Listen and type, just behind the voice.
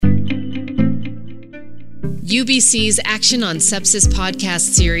UBC's Action on Sepsis podcast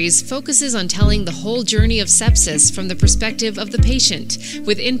series focuses on telling the whole journey of sepsis from the perspective of the patient,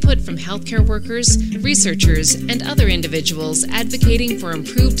 with input from healthcare workers, researchers, and other individuals advocating for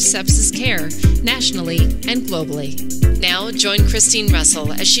improved sepsis care nationally and globally. Now, join Christine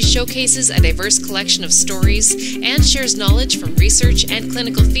Russell as she showcases a diverse collection of stories and shares knowledge from research and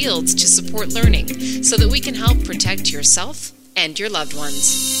clinical fields to support learning so that we can help protect yourself and your loved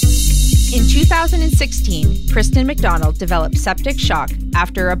ones. In 2016, Kristen McDonald developed septic shock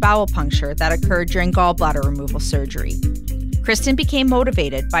after a bowel puncture that occurred during gallbladder removal surgery. Kristen became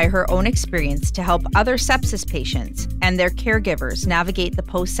motivated by her own experience to help other sepsis patients and their caregivers navigate the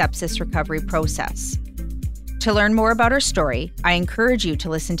post-sepsis recovery process. To learn more about her story, I encourage you to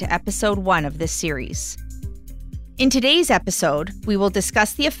listen to episode 1 of this series. In today's episode, we will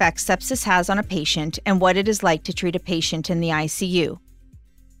discuss the effects sepsis has on a patient and what it is like to treat a patient in the ICU.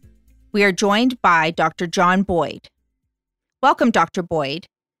 We are joined by Dr. John Boyd. Welcome, Dr. Boyd.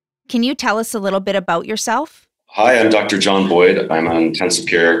 Can you tell us a little bit about yourself? Hi, I'm Dr. John Boyd. I'm an intensive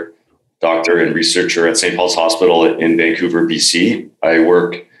care doctor and researcher at St. Paul's Hospital in Vancouver, BC. I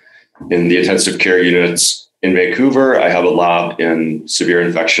work in the intensive care units in Vancouver. I have a lab in severe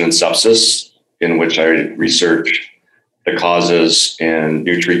infection and sepsis, in which I research the causes and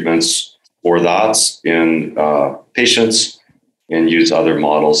new treatments for that in patients, and use other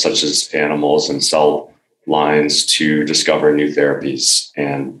models such as animals and cell lines to discover new therapies.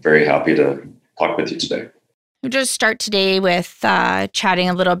 And very happy to talk with you today. We'll just start today with chatting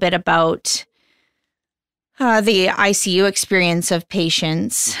a little bit about the ICU experience of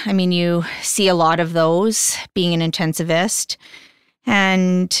patients. I mean, you see a lot of those being an intensivist.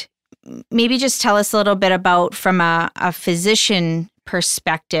 And maybe just tell us a little bit about, from a physician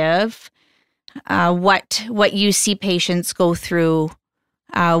perspective, what you see patients go through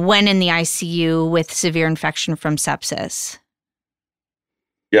when in the ICU with severe infection from sepsis.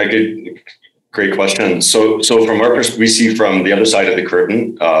 Yeah, great question. So from our perspective, we see from the other side of the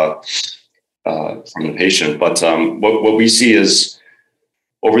curtain from the patient. But what we see is,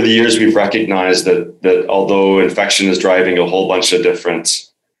 over the years, we've recognized that although infection is driving a whole bunch of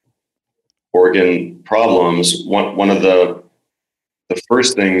different organ problems, one of the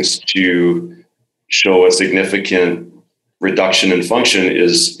first things to show a significant reduction in function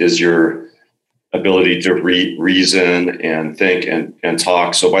is your ability to reason and think and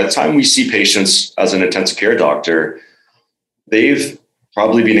talk. So by the time we see patients as an intensive care doctor, they've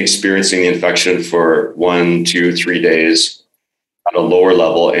probably been experiencing the infection for 1, 2, 3 days at a lower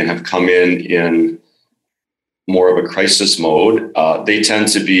level and have come in more of a crisis mode. They tend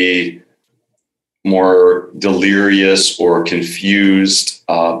to be more delirious or confused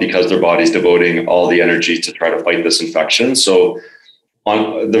because their body's devoting all the energy to try to fight this infection. So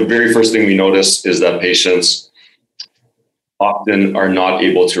the very first thing we notice is that patients often are not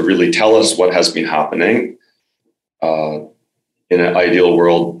able to really tell us what has been happening. In an ideal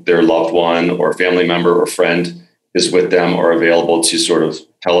world, their loved one or family member or friend is with them or available to sort of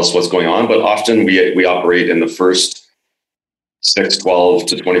tell us what's going on. But often we operate in the first 6, 12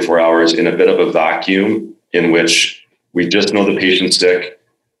 to 24 hours in a bit of a vacuum in which we just know the patient's sick.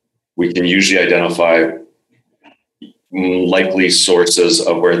 We can usually identify likely sources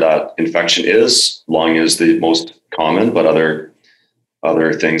of where that infection is. Lung is the most common, but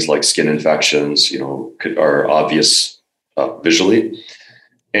other things like skin infections, are obvious visually.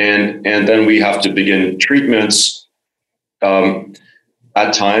 And then we have to begin treatments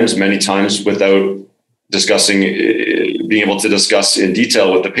at times, many times, without being able to discuss in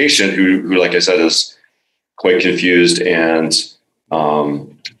detail with the patient who, like I said, is quite confused and,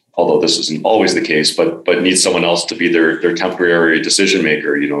 although this isn't always the case, but needs someone else to be their temporary decision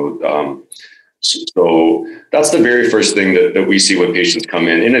maker, So that's the very first thing that we see when patients come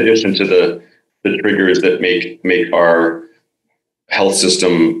in addition to the triggers that make our health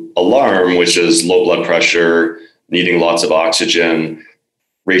system alarm, which is low blood pressure, needing lots of oxygen,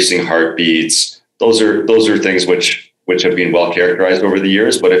 racing heartbeats. Those are things which have been well characterized over the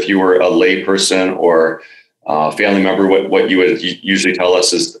years. But if you were a lay person or a family member, what you would usually tell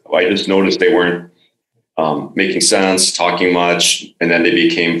us is, I just noticed they weren't making sense, talking much, and then they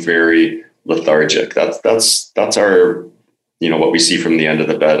became very lethargic. That's our, what we see from the end of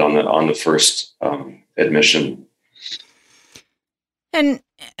the bed on the first admission. And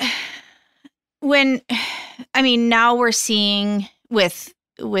now we're seeing with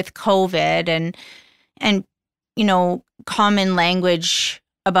COVID and common language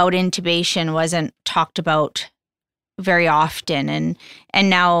about intubation wasn't talked about very often. And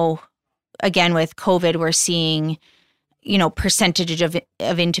now, again, with COVID, we're seeing, percentage of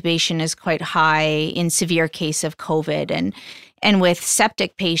intubation is quite high in severe case of COVID, and with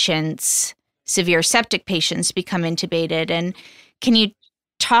septic patients, severe septic patients become intubated. And can you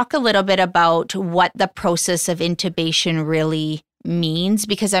talk a little bit about what the process of intubation really means?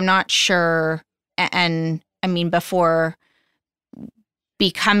 Because I'm not sure, and I mean, before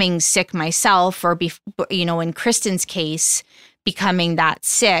becoming sick myself, or in Kristen's case, becoming that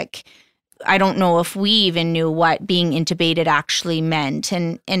sick, I don't know if we even knew what being intubated actually meant.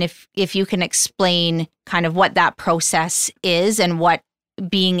 And if you can explain kind of what that process is and what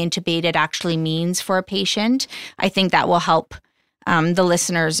being intubated actually means for a patient, I think that will help the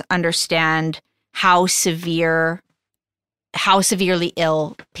listeners understand how severely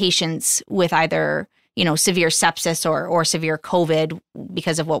ill patients with either severe sepsis or severe COVID,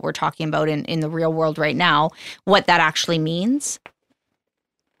 because of what we're talking about in the real world right now, what that actually means.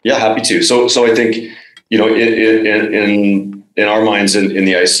 Yeah, happy to. So I think, in our minds in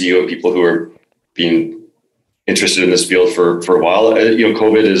the ICU and people who are being interested in this field for a while,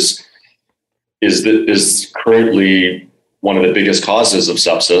 COVID is currently one of the biggest causes of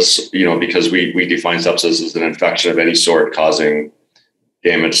sepsis, because we define sepsis as an infection of any sort causing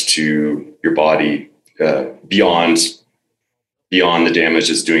damage to your body beyond the damage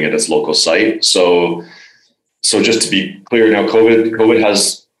it's doing at its local site. So just to be clear now,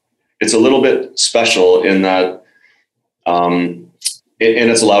 COVID it's a little bit special in that, and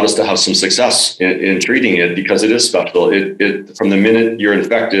it's allowed us to have some success in treating it because it is special. It from the minute you're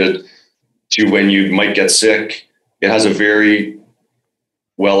infected to when you might get sick, it has a very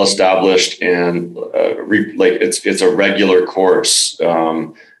well established and it's a regular course.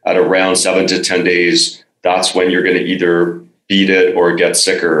 At around 7 to 10 days, that's when you're going to either beat it or get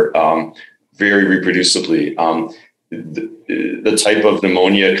sicker, very reproducibly. The type of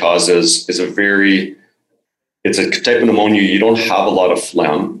pneumonia it causes is it's a type of pneumonia. You don't have a lot of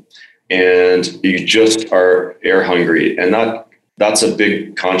phlegm and you just are air hungry. And that's a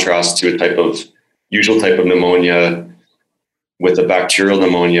big contrast to usual type of pneumonia with a bacterial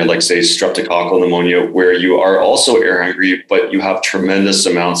pneumonia, like say streptococcal pneumonia, where you are also air hungry, but you have tremendous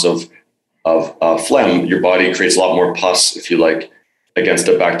amounts of phlegm. Your body creates a lot more pus, if you like, against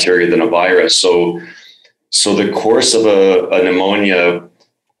a bacteria than a virus. So the course of a pneumonia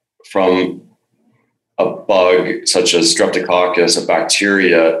from a bug such as streptococcus, a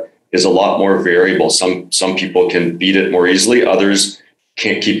bacteria, is a lot more variable. Some people can beat it more easily. Others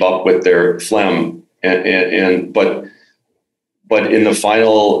can't keep up with their phlegm. But in the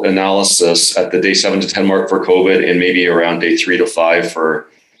final analysis at the day 7 to 10 mark for COVID and maybe around day 3 to 5 for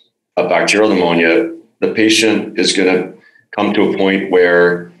a bacterial pneumonia, the patient is going to come to a point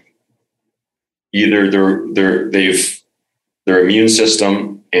where either their immune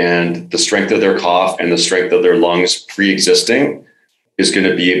system and the strength of their cough and the strength of their lungs pre-existing is going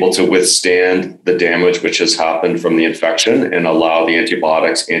to be able to withstand the damage which has happened from the infection and allow the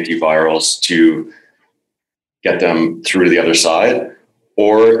antibiotics, antivirals to get them through to the other side,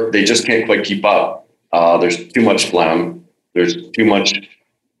 or they just can't quite keep up. There's too much phlegm. There's too much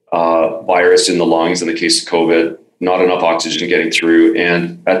virus in the lungs in the case of COVID, not enough oxygen getting through.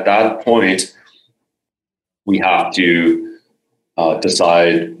 And at that point, we have to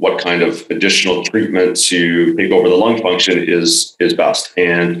decide what kind of additional treatment to take over the lung function is best.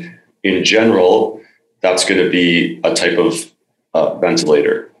 And in general, that's going to be a type of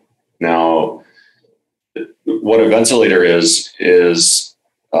ventilator. Now, what a ventilator is it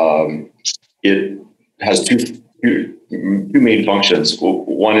has two main functions.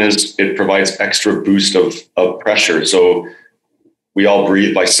 One is it provides extra boost of pressure. So we all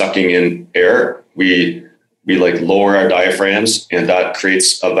breathe by sucking in air. We lower our diaphragms, and that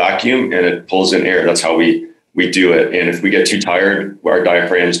creates a vacuum and it pulls in air. That's how we do it. And if we get too tired, our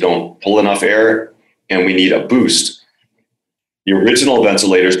diaphragms don't pull enough air and we need a boost. The original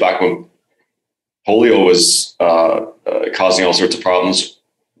ventilators back when polio was causing all sorts of problems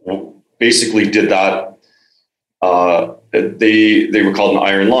basically did that. They were called an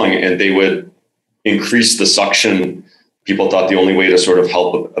iron lung, and they would increase the suction. People thought the only way to sort of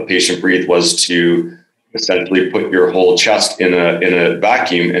help a patient breathe was to essentially put your whole chest in a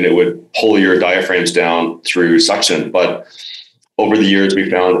vacuum, and it would pull your diaphragms down through suction. But over the years, we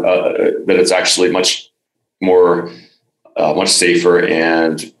found that it's actually much safer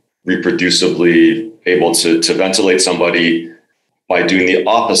and reproducibly able to ventilate somebody by doing the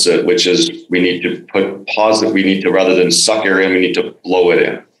opposite, which is we need to, rather than suck air in, we need to blow it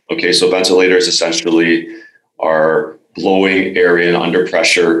in. Okay, so ventilators essentially are blowing air in under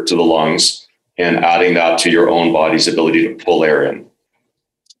pressure to the lungs and adding that to your own body's ability to pull air in.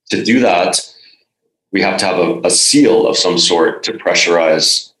 To do that, we have to have a seal of some sort to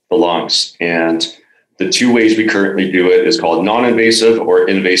pressurize the lungs. And the two ways we currently do it is called non-invasive or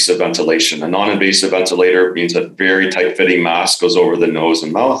invasive ventilation. A non-invasive ventilator means a very tight-fitting mask goes over the nose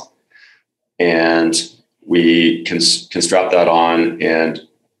and mouth, and we can strap that on and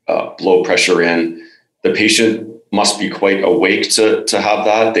blow pressure in. The patient must be quite awake to have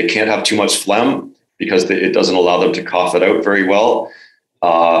that. They can't have too much phlegm because it doesn't allow them to cough it out very well.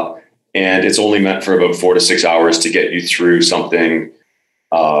 And it's only meant for about 4 to 6 hours to get you through something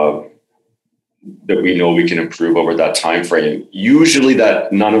that we know we can improve over that time frame. Usually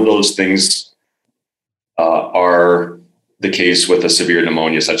that none of those things are the case with a severe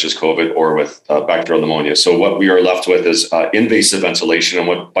pneumonia such as COVID or with bacterial pneumonia. So what we are left with is invasive ventilation. And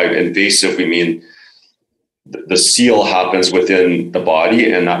what by invasive, we mean the seal happens within the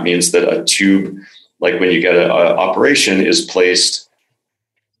body. And that means that a tube, like when you get an operation, is placed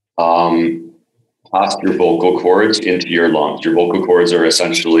past your vocal cords into your lungs. Your vocal cords are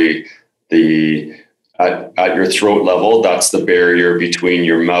essentially at your throat level. That's the barrier between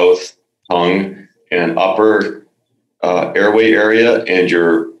your mouth, tongue, and upper airway area and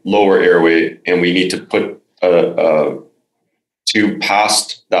your lower airway. And we need to put a tube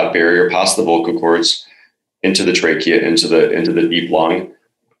past that barrier, past the vocal cords, into the trachea, into the deep lung,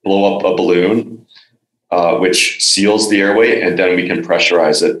 blow up a balloon, which seals the airway, and then we can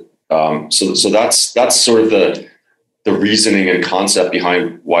pressurize it. So that's sort of the reasoning and concept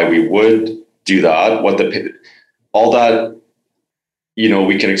behind why we would do that. All that,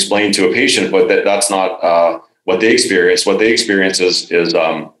 we can explain to a patient, but that's not what they experience. What they experience is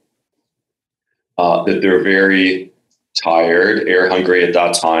that they're very tired, air hungry at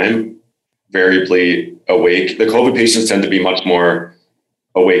that time, variably awake. The COVID patients tend to be much more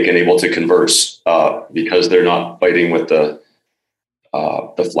awake and able to converse because they're not fighting with the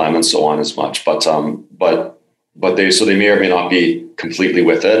phlegm and so on as much. But they may or may not be completely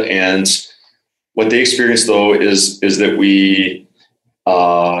with it. And what they experience though is that we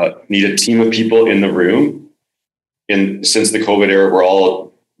need a team of people in the room. And since the COVID era, we're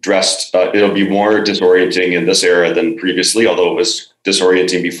all dressed. It'll be more disorienting in this era than previously, although it was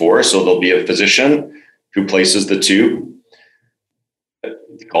disorienting before. So there'll be a physician who places the tube,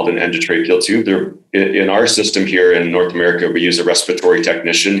 called an endotracheal tube. In our system here in North America, we use a respiratory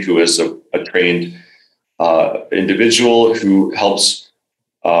technician who is a trained individual who helps.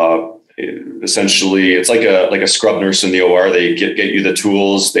 Essentially, it's like a scrub nurse in the OR. They get you the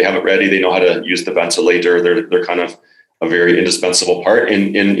tools. They have it ready. They know how to use the ventilator. They're kind of a very indispensable part.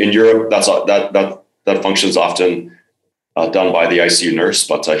 In Europe, that functions often done by the ICU nurse,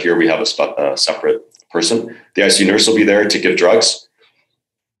 but here we have a separate person. The ICU nurse will be there to give drugs.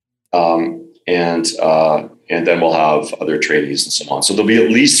 And then we'll have other trainees and so on. So there'll be at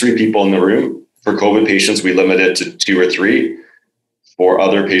least 3 people in the room. For COVID patients, we limit it to 2 or 3. For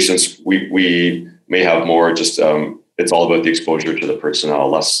other patients, we may have more. Just it's all about the exposure to the personnel.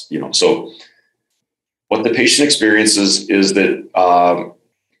 Less, So what the patient experiences is that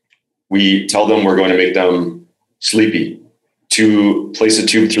we tell them we're going to make them sleepy. To place a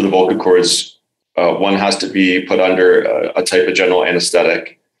tube through the vocal cords, one has to be put under a type of general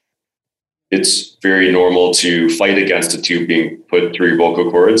anesthetic. It's very normal to fight against a tube being put through your vocal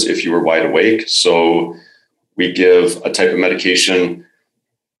cords if you were wide awake. So we give a type of medication.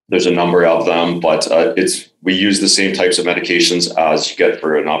 There's a number of them, but we use the same types of medications as you get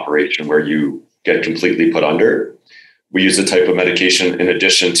for an operation where you get completely put under. We use a type of medication in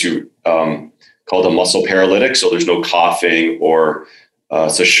addition to called a muscle paralytic. So there's no coughing, or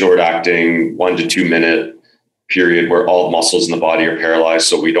it's a short acting 1 to 2 minute period where all muscles in the body are paralyzed.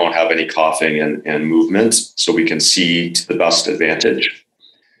 So we don't have any coughing and movement. So we can see to the best advantage.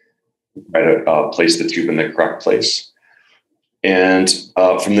 Try to place the tube in the correct place. And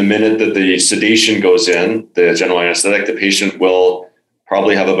from the minute that the sedation goes in, the general anesthetic, the patient will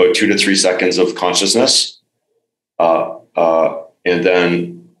probably have about 2 to 3 seconds of consciousness. And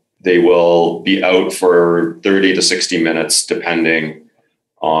then they will be out for 30 to 60 minutes, depending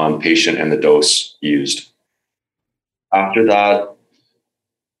on patient and the dose used. After that,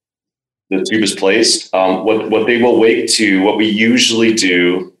 the tube is placed. What they will wake to, what we usually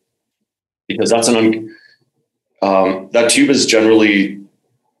do, because that's that tube is generally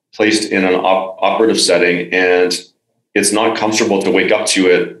placed in an operative setting, and it's not comfortable to wake up to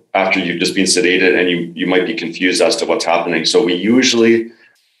it after you've just been sedated, and you might be confused as to what's happening. So we usually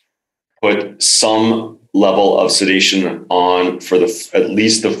put some level of sedation on for at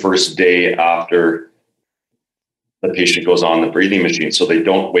least the first day after the patient goes on the breathing machine, so they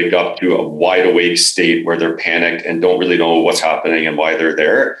don't wake up to a wide awake state where they're panicked and don't really know what's happening and why they're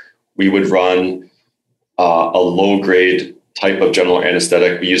there. We would run a low-grade type of general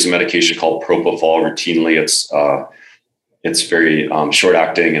anesthetic. We use a medication called propofol routinely. It's very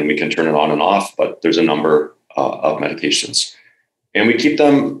short-acting, and we can turn it on and off, but there's a number of medications. And we keep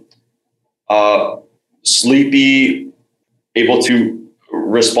them sleepy, able to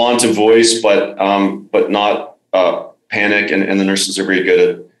respond to voice, but not panic. And the nurses are very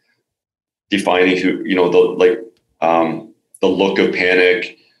good at defining who, the look of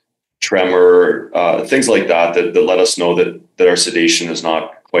panic, tremor, things like that let us know that our sedation is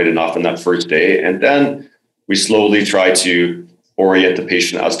not quite enough in that first day. And then we slowly try to orient the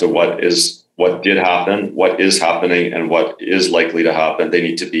patient as to what did happen, what is happening, and what is likely to happen. They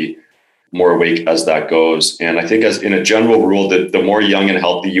need to be more awake as that goes. And I think, as in a general rule, that the more young and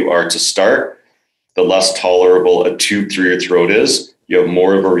healthy you are to start, the less tolerable a tube through your throat is. You have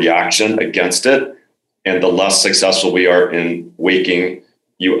more of a reaction against it, and the less successful we are in waking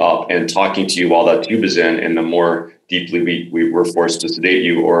you up and talking to you while that tube is in, and the more deeply we were forced to sedate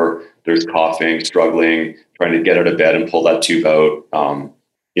you, or there's coughing, struggling, trying to get out of bed and pull that tube out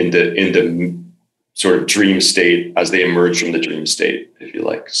in the sort of dream state as they emerge from the dream state, if you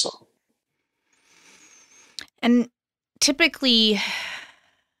like. So. And typically,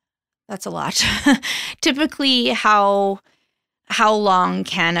 that's a lot. Typically, how long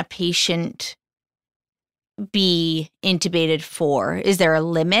can a patient be intubated for? Is there a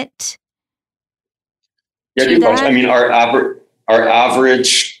limit? Yeah, good question. I mean, our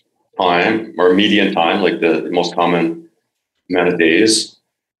average time, or median time, like the most common amount of days,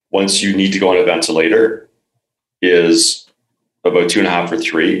 once you need to go on a ventilator, is about 2.5 or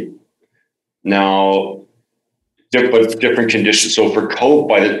 3. Now, different conditions. So for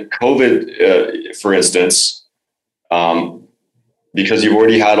COVID, for instance, because you've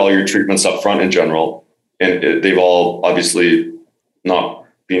already had all your treatments up front in general, and they've all obviously not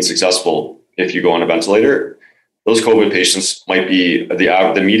been successful if you go on a ventilator, those COVID patients might be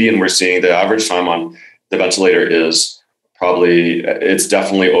the median we're seeing, the average time on the ventilator is it's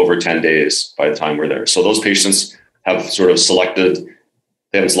definitely over 10 days by the time we're there. So those patients have sort of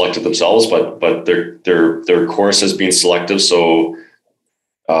they haven't selected themselves, but their course has been selective. So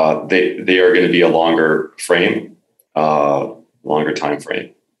they are going to be a longer time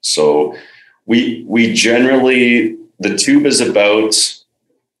frame. So we generally, the tube is about,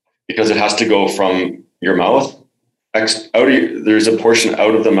 because it has to go from your mouth there's a portion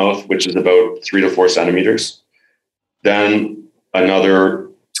out of the mouth which is about 3 to 4 centimeters, then another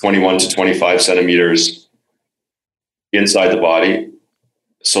 21 to 25 centimeters inside the body.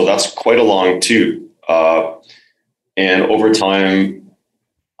 So that's quite a long tube. And over time,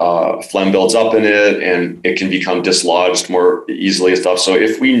 phlegm builds up in it and it can become dislodged more easily and stuff. So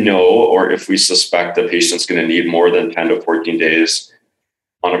if we know, or if we suspect the patient's going to need more than 10 to 14 days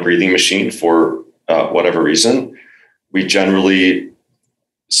on a breathing machine for whatever reason, we generally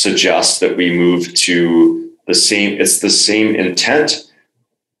suggest that we move to it's the same intent,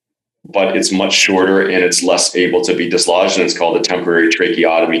 but it's much shorter and it's less able to be dislodged. And it's called a temporary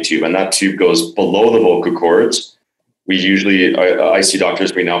tracheotomy tube. And that tube goes below the vocal cords. We usually, IC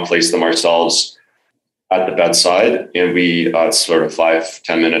doctors, we now place them ourselves at the bedside, and it's sort of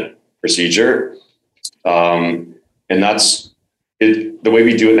 5-10 minute procedure. And that's it. The way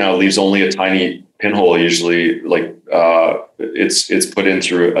we do it now leaves only a tiny pinhole, usually it's put in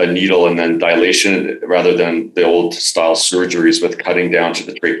through a needle and then dilation, rather than the old style surgeries with cutting down to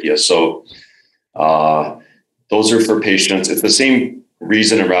the trachea. So those are for patients. It's the same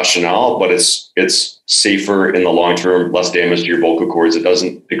reason and rationale, but it's safer in the long term, less damage to your vocal cords. It goes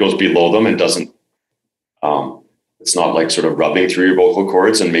below them and doesn't, it's not like sort of rubbing through your vocal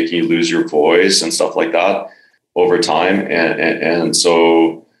cords and making you lose your voice and stuff like that over time. And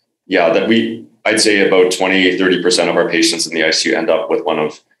so, yeah, I'd say about 20-30% of our patients in the ICU end up with one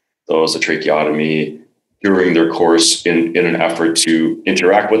of those, a tracheotomy, during their course in an effort to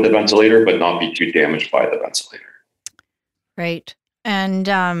interact with the ventilator, but not be too damaged by the ventilator. Right. And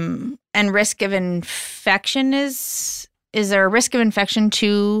risk of infection is there a risk of infection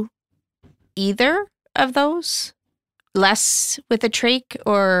to either of those? Less with a trach,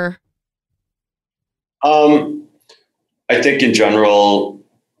 or? I think in general,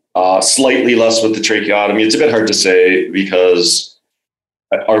 slightly less with the tracheotomy. It's a bit hard to say because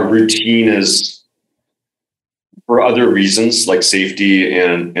our routine is, for other reasons like safety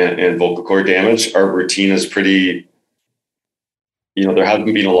and vocal cord damage, our routine is pretty, there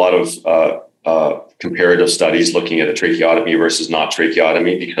haven't been a lot of comparative studies looking at a tracheotomy versus not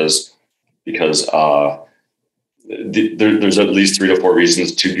tracheotomy because there's at least 3 to 4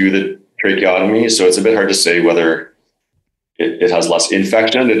 reasons to do the tracheotomy. So it's a bit hard to say whether it has less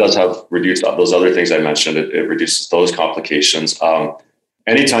infection. It does have reduced those other things I mentioned. It reduces those complications.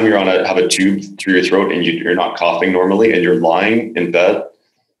 Anytime you're have a tube through your throat and you're not coughing normally and you're lying in bed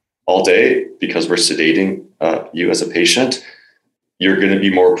all day because we're sedating you as a patient, you're going to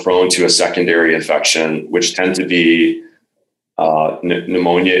be more prone to a secondary infection, which tend to be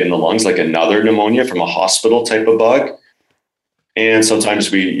pneumonia in the lungs, like another pneumonia from a hospital type of bug. And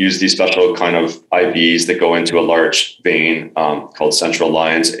sometimes we use these special kind of IVs that go into a large vein called central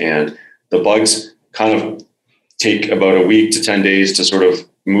lines. And the bugs kind of take about a week to 10 days to sort of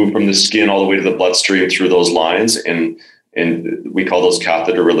move from the skin all the way to the bloodstream through those lines. And we call those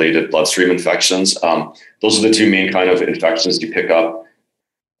catheter-related bloodstream infections. Those are the two main kind of infections you pick up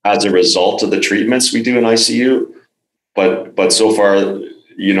as a result of the treatments we do in ICU. But so far,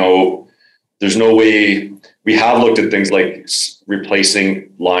 there's no way. We have looked at things like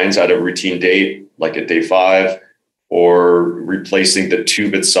replacing lines at a routine date, like at day 5, or replacing the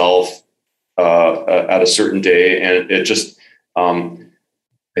tube itself at a certain day. And it just, I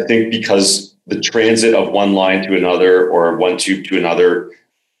think because the transit of one line to another or one tube to another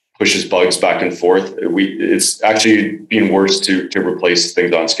pushes bugs back and forth, it's actually been worse to replace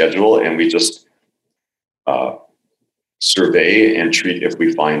things on schedule. And we just survey and treat if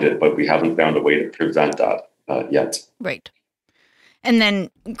we find it, but we haven't found a way to prevent that yet. Right. And then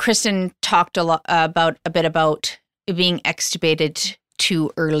Kristen talked a bit about being extubated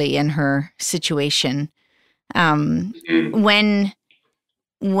too early in her situation. When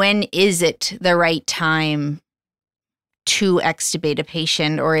is it the right time to extubate a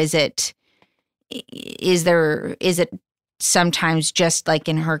patient, or is it sometimes, just like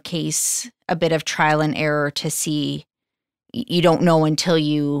in her case, a bit of trial and error to see? You don't know until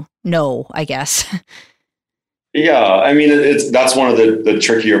you know, I guess. Yeah, I mean, that's one of the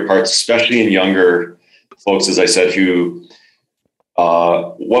trickier parts, especially in younger folks, as I said, who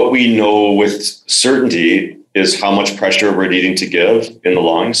what we know with certainty is how much pressure we're needing to give in the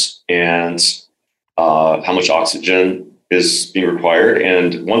lungs and how much oxygen is being required.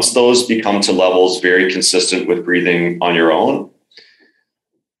 And once those become to levels very consistent with breathing on your own,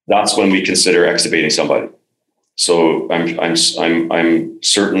 that's when we consider extubating somebody. So I'm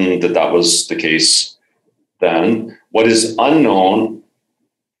certain that was the case then. What is unknown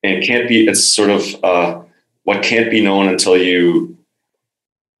and can't be, it's sort of what can't be known until you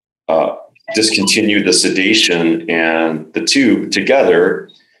discontinue the sedation and the tube together,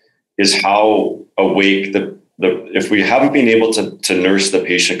 is how awake if we haven't been able to nurse the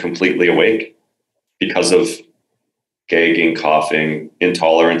patient completely awake because of gagging, coughing,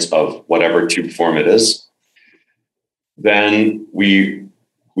 intolerance of whatever tube form it is, then we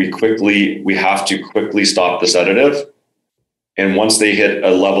have to quickly stop the sedative. And once they hit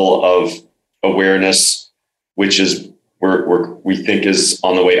a level of awareness, which is we think is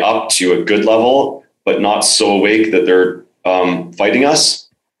on the way up to a good level, but not so awake that they're fighting us,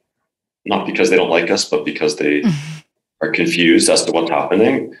 not because they don't like us, but because they are confused as to what's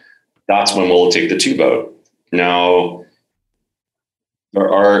happening, that's when we'll take the tube out. Now,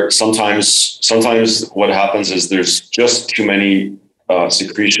 there are sometimes what happens is there's just too many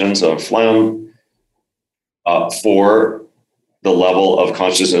secretions of phlegm for the level of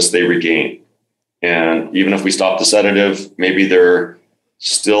consciousness they regain. And even if we stop the sedative, maybe they're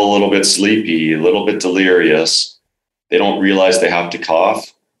still a little bit sleepy, a little bit delirious. They don't realize they have to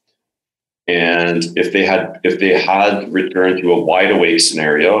cough. And if they had returned to a wide awake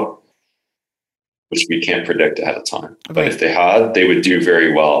scenario, which we can't predict ahead of time, but if they had, they would do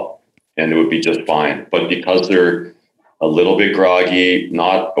very well and it would be just fine. But because they're a little bit groggy,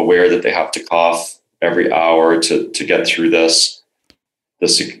 not aware that they have to cough every hour to get through this,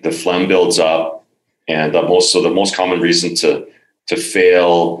 the phlegm builds up. And the most common reason to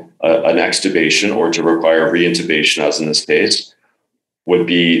fail an extubation or to require reintubation, as in this case, would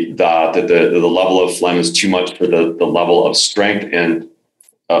be that the level of phlegm is too much for the level of strength and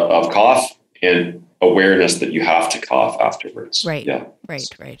of cough and awareness that you have to cough afterwards. Right. Yeah.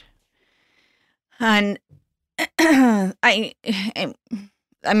 Right. And I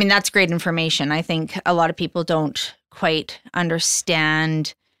mean, that's great information. I think a lot of people don't quite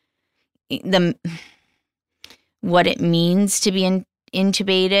understand what it means to be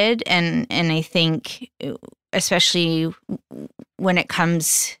intubated. And I think especially when it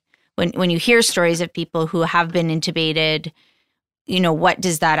comes, when you hear stories of people who have been intubated, what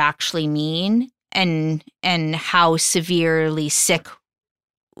does that actually mean? And how severely sick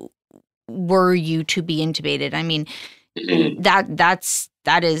were you to be intubated? I mean,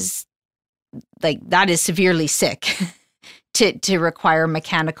 that is severely sick to require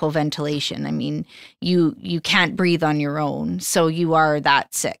mechanical ventilation. I mean, you can't breathe on your own, so you are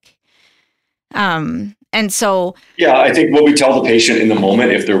that sick. And so, yeah, I think what we tell the patient in the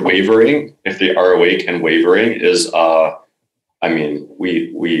moment, if they're wavering, if they are awake and wavering, is, I mean,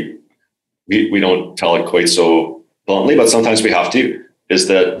 we don't tell it quite so bluntly, but sometimes we have to. Is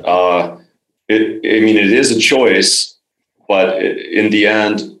that it is a choice, but in the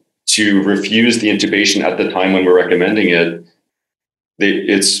end, to refuse the intubation at the time when we're recommending it,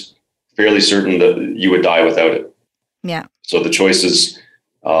 it's fairly certain that you would die without it. Yeah. So the choice is,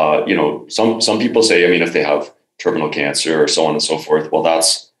 some people say, I mean, if they have terminal cancer or so on and so forth, well,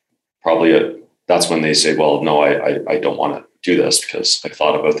 that's probably that's when they say, well, no, I don't want to do this because I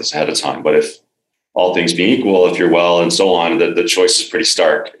thought about this ahead of time. But if all things being equal, if you're well and so on, the choice is pretty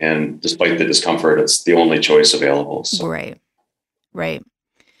stark. And despite the discomfort, it's the only choice available. So. Right.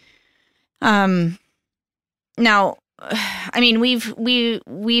 Now, I mean,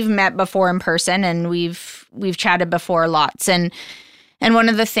 we've met before in person, and we've chatted before lots. And one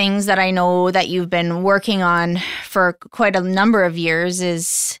of the things that I know that you've been working on for quite a number of years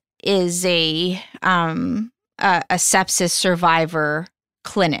is a sepsis survivor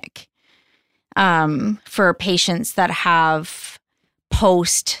clinic for patients that have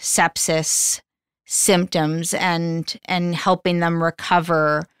post sepsis symptoms and helping them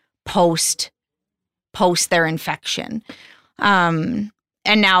recover post their infection. And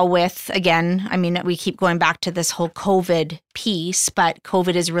now with, again, I mean, we keep going back to this whole COVID piece, but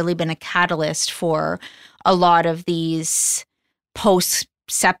COVID has really been a catalyst for a lot of these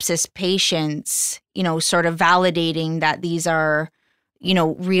post-sepsis patients, sort of validating that these are,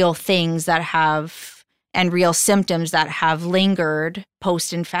 real things that have, and real symptoms that have lingered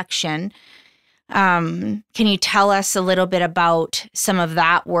post-infection. Can you tell us a little bit about some of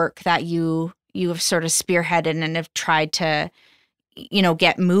that work that you have sort of spearheaded and have tried to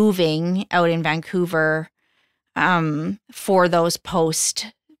get moving out in Vancouver for those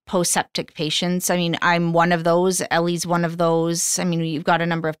post-septic patients? I mean, I'm one of those. Ellie's one of those. I mean, you've got a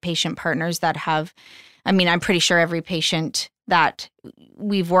number of patient partners that have, I mean, I'm pretty sure every patient that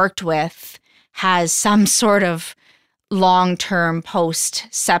we've worked with has some sort of long-term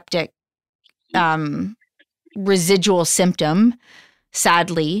post-septic residual symptom,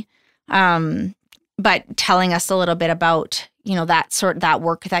 sadly. But telling us a little bit about, that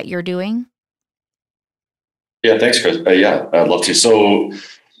work that you're doing. Yeah, thanks, Chris. Yeah, I'd love to. So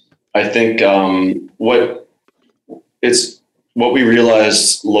I think what we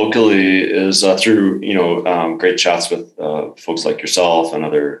realized locally is through, great chats with folks like yourself and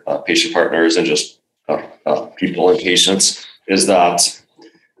other patient partners and just people and patients, is that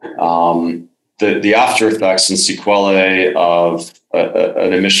the after effects and sequelae of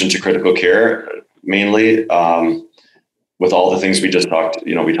an admission to critical care, mainly with all the things we just talked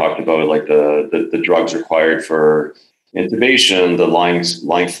about, like the drugs required for intubation, the lying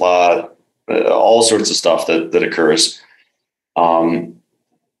flat, all sorts of stuff that occurs,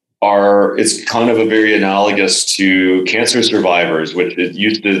 it's kind of a very analogous to cancer survivors, which they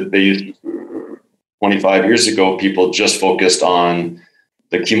used 25 years ago, people just focused on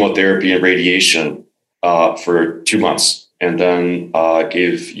the chemotherapy and radiation for 2 months, and then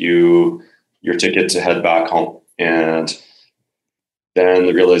gave you your ticket to head back home. And then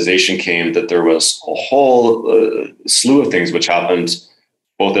the realization came that there was a whole slew of things which happened,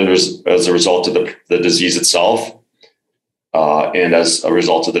 both as a result of the disease itself and as a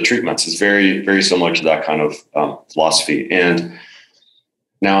result of the treatments. It's very, very similar to that kind of philosophy. And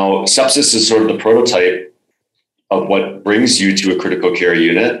now sepsis is sort of the prototype of what brings you to a critical care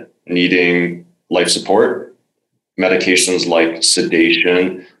unit needing life support, medications like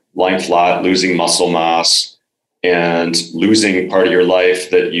sedation, lying flat, losing muscle mass, and losing part of your life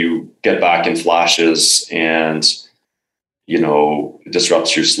that you get back in flashes and,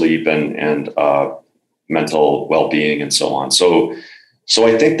 disrupts your sleep and mental well-being and so on. So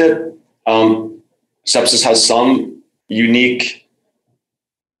I think that sepsis has some unique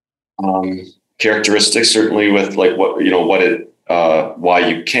characteristics, certainly with like why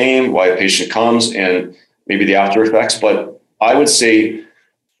you came, why a patient comes, and maybe the after effects. But I would say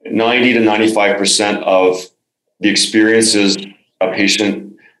 90 to 95% of the experiences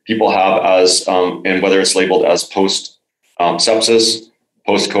people have as, and whether it's labeled as post sepsis,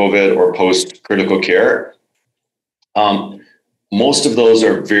 post COVID, or post critical care, most of those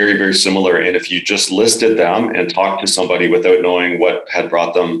are very, very similar. And if you just listed them and talked to somebody without knowing what had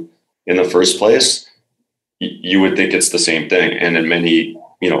brought them in the first place, you would think it's the same thing. And in many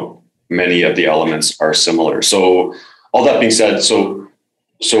of the elements are similar. So all that being said, so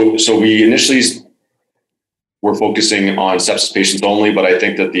we initially we're focusing on sepsis patients only, but I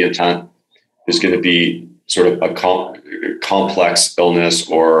think that the intent is going to be sort of a complex illness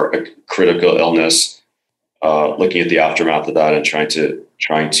or a critical illness, looking at the aftermath of that and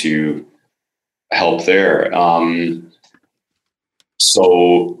trying to help there.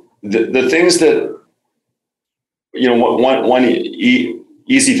 So the things that, one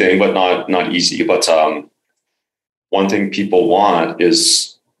easy thing, but not easy, but one thing people want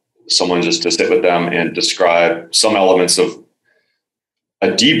is someone just to sit with them and describe some elements of a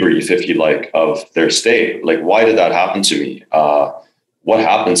debrief, if you like, of their state. Like, why did that happen to me? What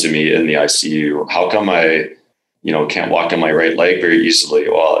happened to me in the ICU? How come I, can't walk on my right leg very easily?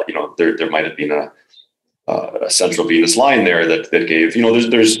 Well, there might have been a central venous line there that gave,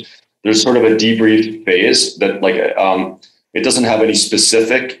 there's sort of a debrief phase that, like, it doesn't have any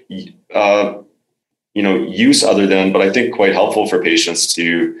specific, use other than, but I think quite helpful for patients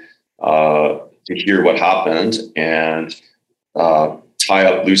to hear what happened and tie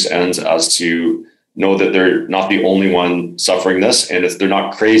up loose ends as to know that they're not the only one suffering this, and they're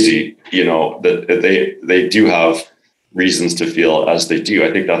not crazy, that they do have reasons to feel as they do.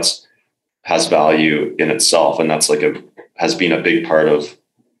 I think has value in itself, and that's has been a big part of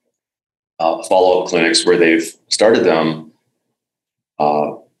follow-up clinics where they've started them.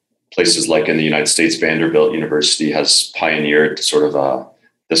 Places like in the United States, Vanderbilt University has pioneered sort of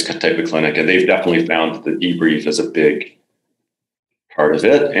this type of clinic, and they've definitely found that the debrief is a big part of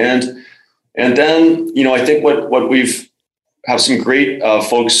it. And then, I think what we've have some great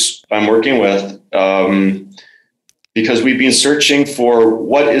folks I'm working with, because we've been searching for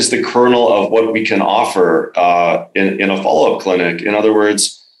what is the kernel of what we can offer in a follow-up clinic. In other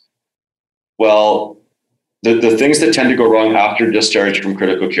words, well, the things that tend to go wrong after discharge from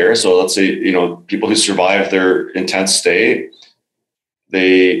critical care. So let's say, people who survive their intense stay,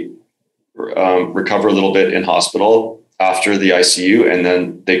 they recover a little bit in hospital after the ICU, and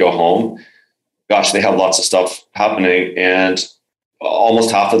then they go home. Gosh, they have lots of stuff happening, and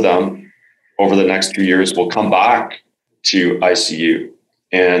almost half of them over the next 2 years will come back to ICU.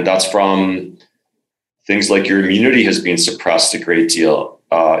 And that's from things like your immunity has been suppressed a great deal,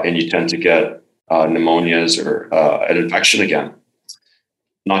 and you tend to get pneumonias or an infection again.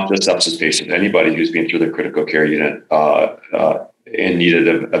 Not just sepsis patients, anybody who's been through the critical care unit and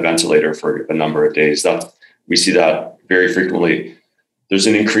needed a ventilator for a number of days. We see that very frequently. There's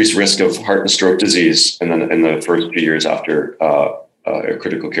an increased risk of heart and stroke disease in the first few years after a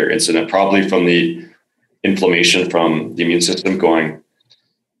critical care incident, probably from the inflammation from the immune system going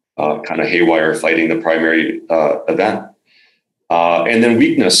kind of haywire, fighting the primary event. And then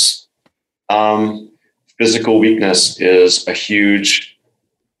weakness. Physical weakness is a huge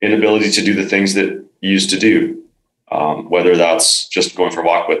inability to do the things that you used to do, whether that's just going for a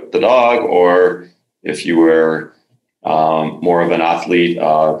walk with the dog, or if you were more of an athlete,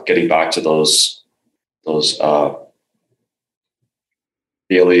 getting back to those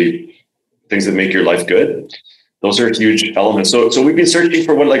daily things that make your life good. Those are huge elements. So we've been searching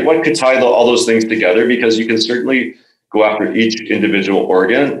for what could tie all those things together, because you can certainly go after each individual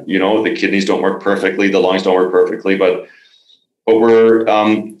organ. The kidneys don't work perfectly, the lungs don't work perfectly, but we're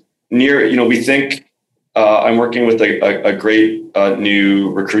near, we think, I'm working with a great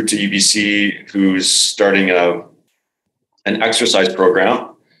new recruit to UBC who's starting an exercise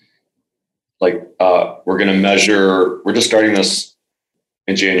program. We're going to measure, we're just starting this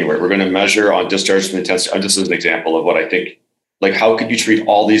in January. We're going to measure on discharge from intensity. This is an example of what I think, how could you treat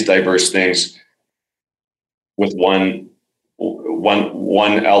all these diverse things with one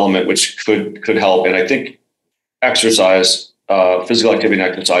element which could help. And I think exercise, physical activity and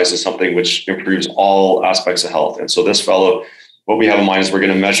exercise is something which improves all aspects of health. And so this fellow, what we have in mind is we're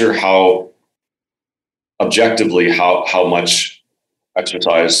going to measure how objectively how much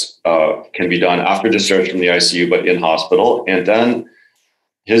exercise can be done after discharge from the ICU, but in hospital. And then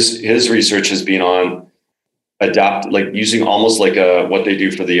his research has been on using almost what they do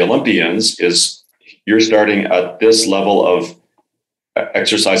for the Olympians is, you're starting at this level of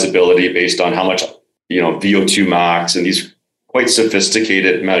exercise ability based on how much, VO2 max, and these quite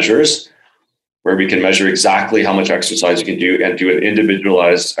sophisticated measures where we can measure exactly how much exercise you can do and do an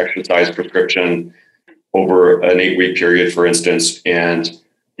individualized exercise prescription over an 8-week period, for instance, and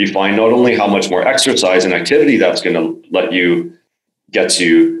define not only how much more exercise and activity that's going to let you get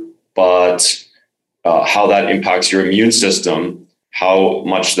to, but how that impacts your immune system, how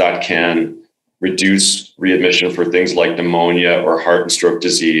much that can reduce readmission for things like pneumonia or heart and stroke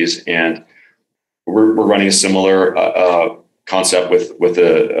disease. And we're running a similar concept with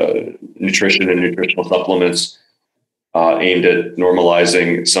nutrition and nutritional supplements aimed at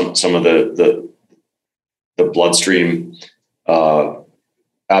normalizing some of the bloodstream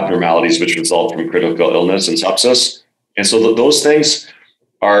abnormalities which result from critical illness and sepsis. And so those things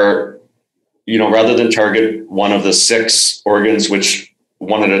are, rather than target one of the 6 organs, which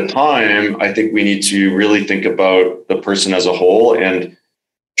one at a time, I think we need to really think about the person as a whole, and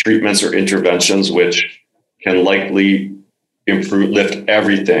treatments or interventions which can likely lift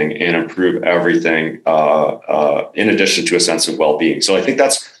everything and improve everything, in addition to a sense of well-being. So I think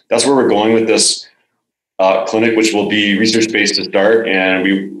that's where we're going with this clinic, which will be research-based to start. And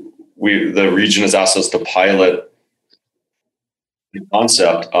the region has asked us to pilot the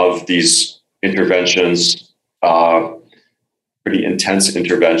concept of these interventions, pretty intense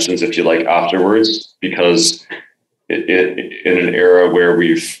interventions, if you like, afterwards, because in an era where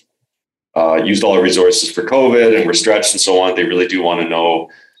we've used all our resources for COVID and we're stretched and so on, they really do want to know,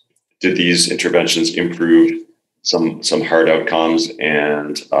 did these interventions improve some hard outcomes?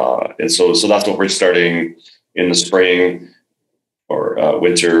 And so that's what we're starting in the spring or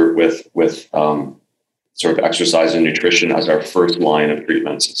winter with sort of exercise and nutrition as our first line of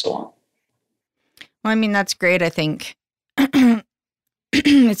treatments and so on. Well, I mean, that's great. I think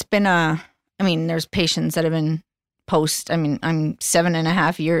it's been there's patients that have been I'm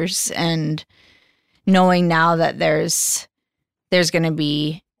 7.5 years, and knowing now that there's going to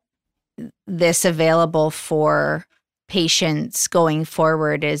be this available for patients going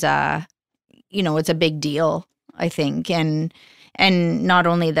forward is it's a big deal, I think. And not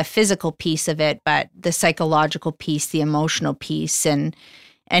only the physical piece of it, but the psychological piece, the emotional piece, and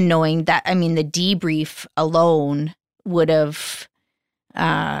knowing that, the debrief alone would have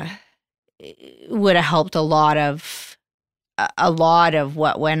helped a lot of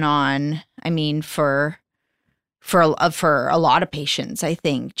what went on. For a lot of patients, I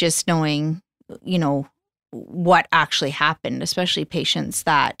think, just knowing, what actually happened, especially patients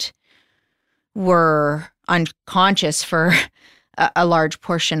that were unconscious for a large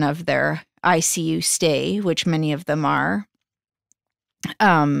portion of their ICU stay, which many of them are.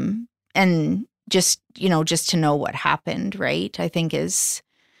 And just to know what happened, right, I think is,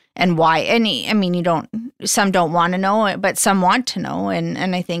 and why. Some don't want to know, but some want to know.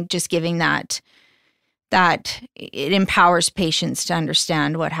 And I think just giving that it empowers patients to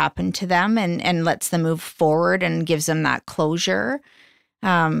understand what happened to them and lets them move forward and gives them that closure,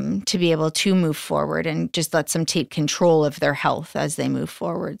 to be able to move forward, and just lets them take control of their health as they move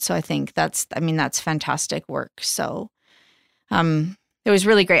forward. So I think that's fantastic work. So, it was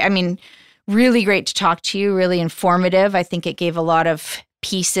really great. Really great to talk to you, really informative. I think it gave a lot of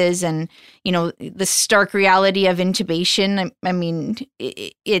pieces, and, the stark reality of intubation.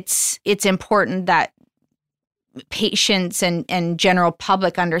 It's important that patients and general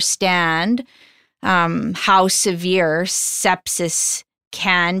public understand how severe sepsis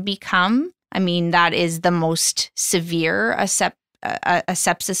can become. That is the most severe a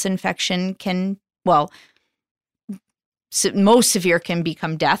sepsis infection can, most severe can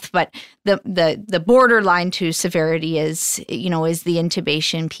become death, but the borderline to severity is the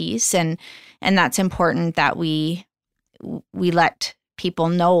intubation piece, and that's important that we let people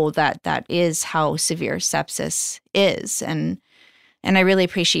know that is how severe sepsis is. And I really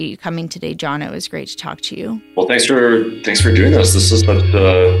appreciate you coming today, John. It was great to talk to you. Well, thanks for doing this. This is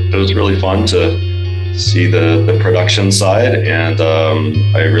it was really fun to see the production side, and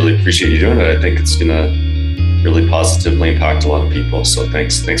I really appreciate you doing it. I think it's gonna really positively impact a lot of people. So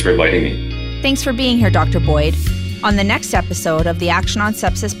thanks for inviting me. Thanks for being here, Dr. Boyd. On the next episode of the Action on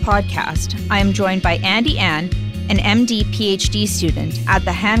Sepsis podcast, I am joined by Andy Ann, an MD PhD student at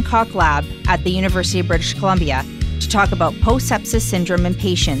the Hancock Lab at the University of British Columbia, to talk about post-sepsis syndrome in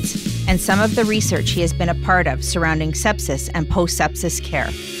patients and some of the research he has been a part of surrounding sepsis and post-sepsis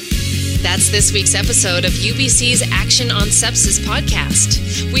care. That's this week's episode of UBC's Action on Sepsis podcast.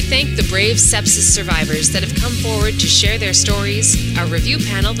 We thank the brave sepsis survivors that have come forward to share their stories, our review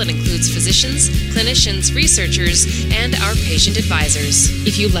panel that includes physicians, clinicians, researchers, and our patient advisors.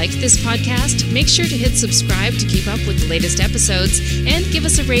 If you liked this podcast, make sure to hit subscribe to keep up with the latest episodes, and give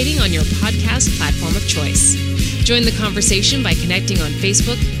us a rating on your podcast platform of choice. Join the conversation by connecting on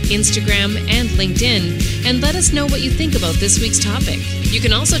Facebook, Instagram, and LinkedIn, and let us know what you think about this week's topic. You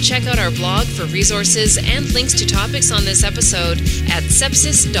can also check out our blog for resources and links to topics on this episode at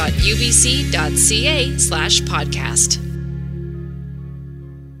sepsis.ubc.ca/podcast.